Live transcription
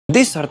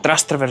These are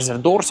thrust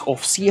reverser doors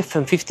of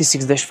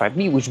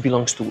CFM56-5B, which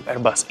belongs to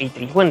Airbus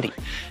A320.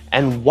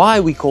 And why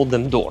we call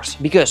them doors?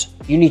 Because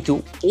you need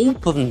to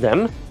open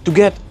them to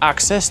get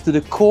access to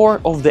the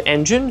core of the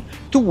engine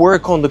to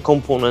work on the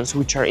components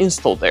which are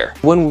installed there.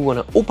 When we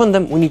want to open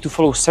them, we need to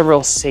follow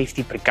several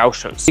safety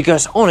precautions,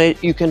 because on it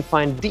you can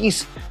find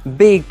these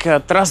big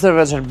thrust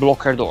reverser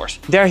blocker doors.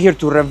 They are here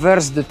to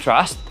reverse the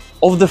thrust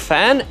of the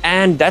fan,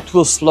 and that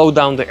will slow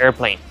down the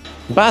airplane.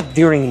 But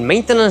during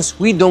maintenance,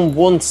 we don't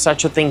want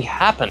such a thing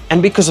happen. And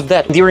because of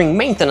that, during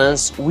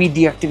maintenance, we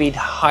deactivate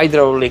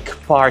hydraulic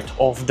part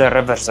of the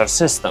reverser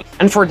system.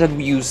 And for that,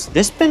 we use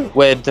this pin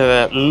with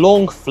the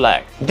long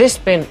flag. This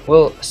pin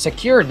will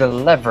secure the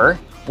lever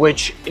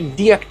which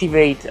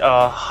deactivate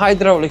a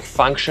hydraulic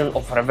function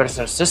of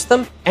reverser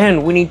system.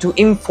 And we need to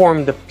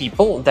inform the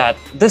people that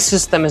this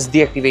system is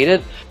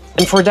deactivated.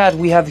 And for that,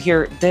 we have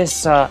here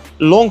this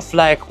long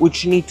flag,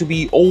 which need to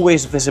be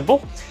always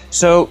visible,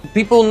 so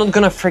people are not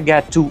gonna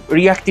forget to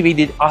reactivate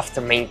it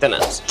after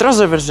maintenance.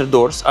 Thrust reverser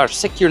doors are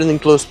secured in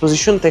closed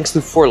position thanks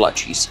to 4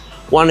 latches.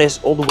 One is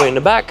all the way in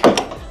the back,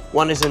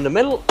 one is in the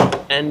middle,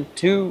 and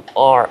 2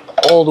 are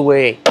all the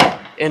way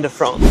in the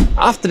front.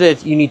 After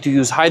that, you need to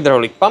use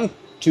hydraulic pump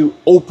to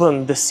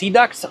open the sea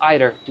ducts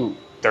either to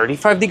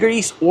 35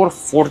 degrees or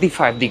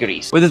 45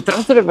 degrees. With the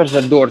thrust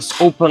reverser doors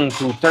open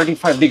to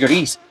 35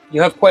 degrees,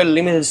 you have quite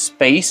limited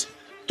space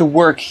to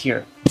work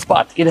here.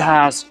 But it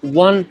has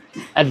one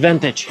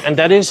advantage, and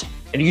that is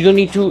you don't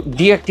need to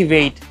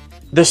deactivate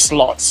the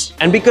slots.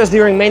 And because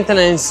during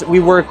maintenance we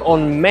work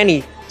on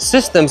many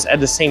systems at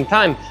the same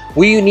time,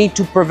 we need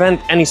to prevent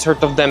any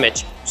sort of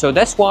damage. So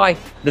that's why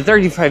the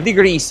 35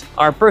 degrees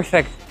are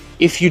perfect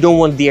if you don't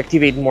want to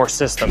deactivate more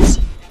systems.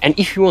 And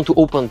if you want to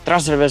open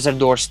thrust reverser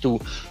doors to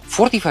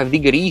 45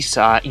 degrees,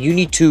 you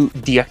need to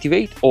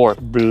deactivate or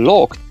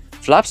block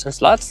flaps and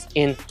slats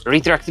in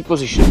retracted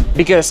position.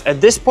 Because at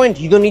this point,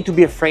 you don't need to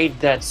be afraid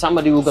that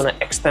somebody will gonna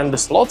extend the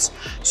slots,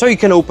 so you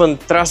can open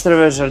thrust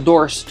reverser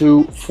doors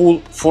to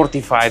full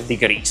 45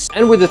 degrees.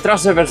 And with the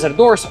thrust reverser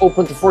doors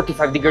open to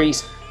 45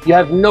 degrees, you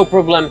have no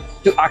problem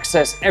to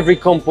access every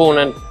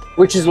component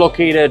which is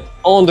located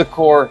on the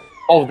core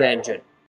of the engine.